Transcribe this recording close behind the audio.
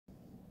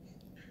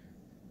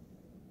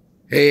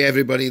Hey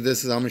everybody,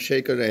 this is Amish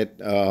Shaker at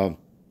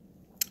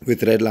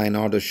with Redline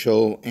Auto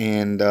Show,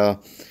 and I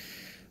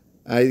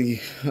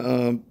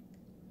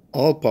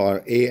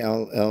Allpar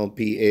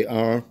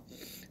ALLPAR.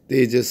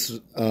 They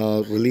just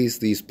released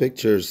these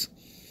pictures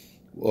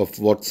of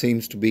what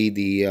seems to be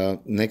the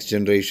next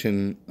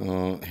generation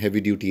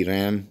heavy duty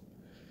Ram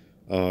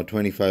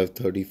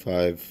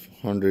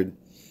 3500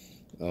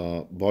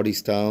 body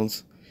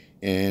styles,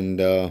 and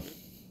I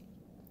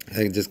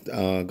just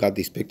got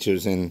these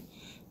pictures, and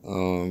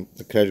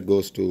the credit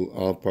goes to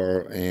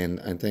Alpar,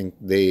 and I think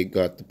they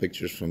got the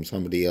pictures from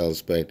somebody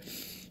else. But,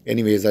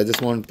 anyways, I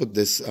just want to put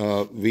this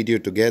video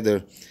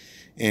together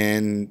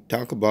and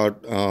talk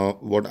about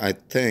what I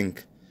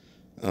think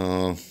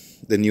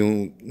the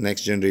new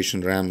next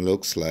generation Ram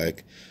looks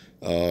like,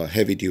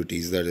 heavy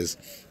duties, that is.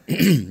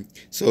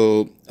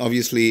 So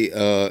obviously,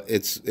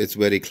 it's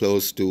very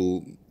close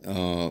to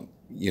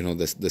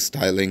the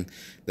styling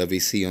that we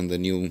see on the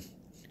new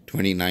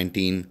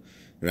 2019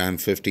 Ram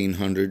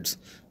 1500s.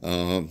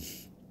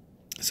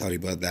 Sorry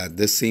about that.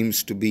 This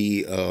seems to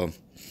be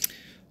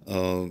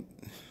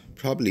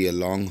probably a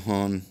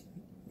Longhorn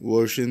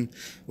version.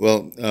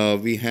 Well,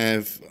 we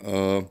have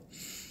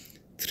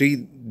three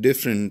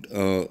different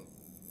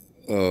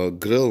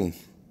grill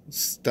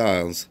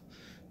styles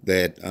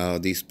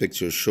that these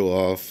pictures show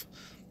off.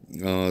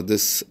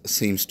 This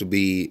seems to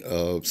be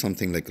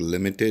something like a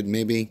limited,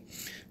 maybe.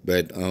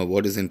 But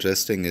what is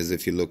interesting is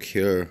if you look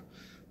here,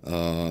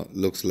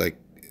 looks like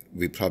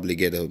we probably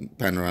get a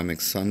panoramic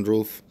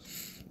sunroof.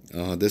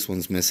 This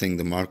one's missing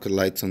the marker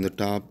lights on the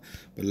top.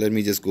 But let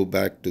me just go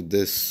back to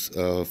this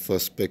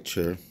first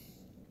picture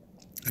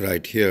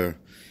right here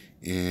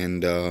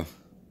and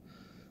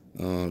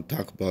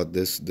talk about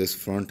this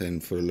front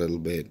end for a little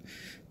bit.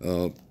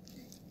 The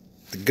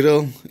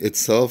grill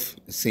itself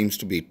seems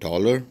to be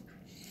taller,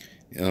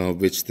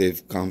 which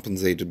they've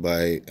compensated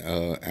by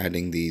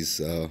adding these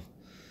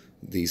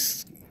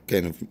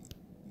kind of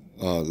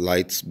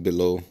lights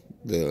below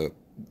the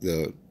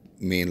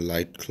main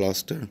light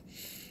cluster.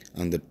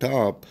 On the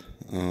top,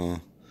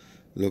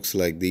 looks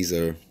like these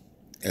are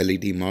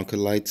LED marker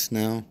lights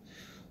now.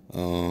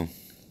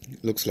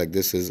 Looks like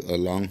this is a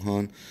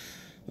Longhorn.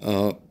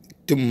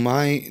 To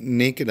my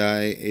naked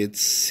eye, it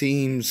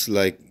seems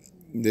like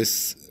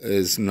this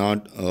is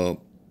not a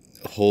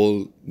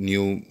whole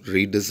new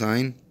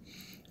redesign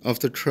of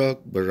the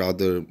truck, but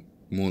rather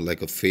more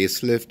like a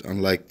facelift,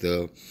 unlike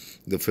the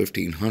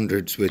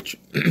 1500s, which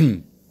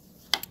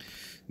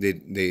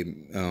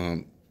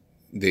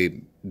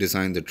they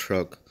designed the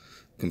truck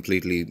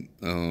completely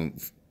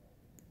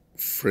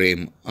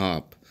frame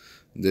up.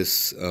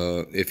 This,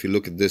 if you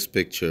look at this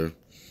picture,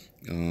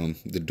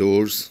 the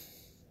doors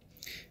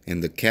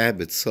and the cab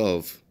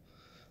itself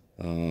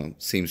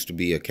seems to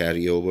be a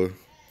carryover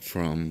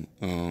from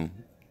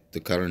the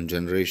current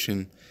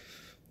generation.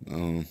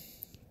 The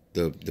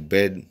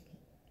bed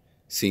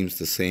seems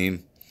the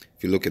same.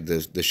 If you look at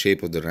the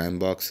shape of the Ram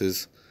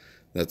boxes,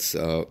 that's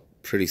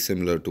pretty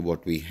similar to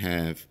what we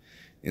have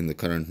in the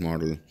current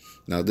model.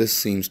 Now this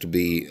seems to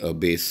be a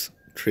base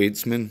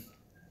tradesman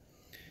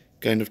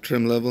kind of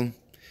trim level,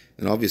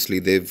 and obviously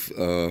they've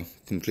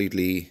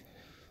completely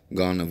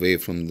gone away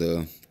from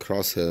the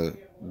crosshair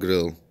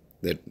grill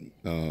that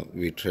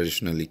we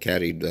traditionally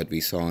carried, that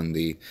we saw in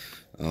the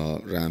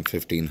Ram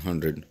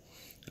 1500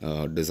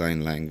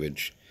 design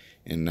language.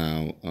 And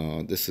now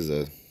this is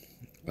a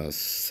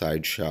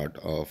side shot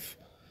of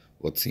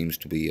what seems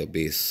to be a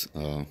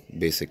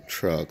basic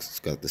truck. It's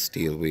got the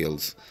steel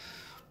wheels.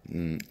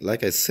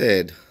 Like I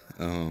said,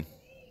 the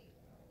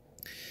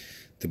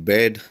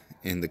bed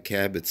and the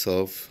cab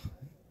itself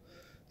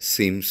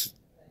seems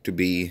to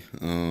be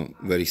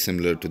very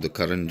similar to the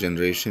current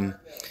generation.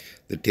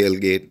 The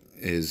tailgate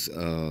is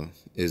a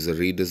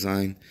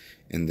redesign,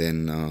 and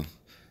then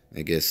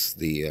I guess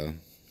the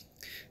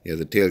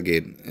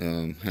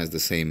tailgate has the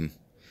same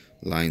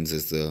lines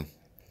as the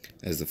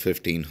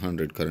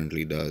 1500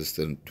 currently does,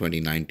 the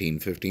 2019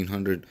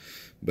 1500,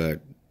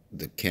 but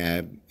the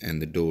cab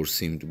and the doors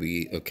seem to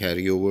be a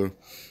carryover.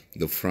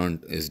 The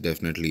front is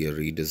definitely a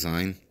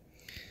redesign.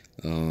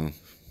 I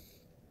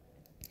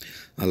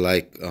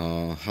like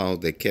how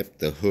they kept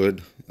the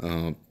hood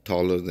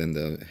taller than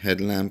the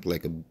headlamp,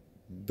 like a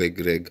big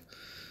rig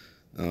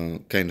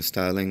kind of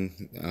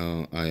styling.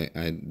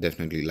 I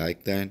definitely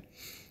like that.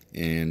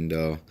 And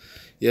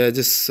yeah, I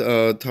just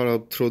thought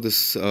I'll throw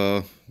this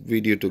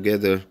video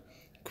together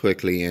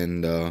quickly,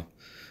 and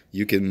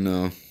you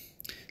can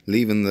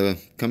leave in the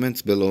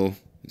comments below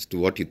as to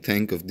what you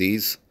think of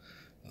these,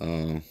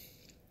 and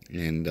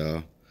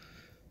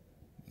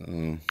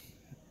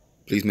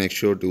please make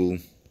sure to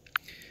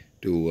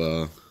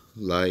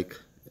like,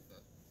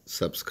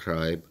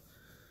 subscribe,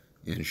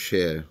 and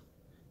share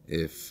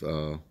if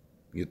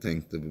you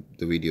think the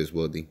video is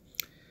worthy.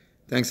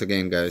 Thanks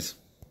again, guys.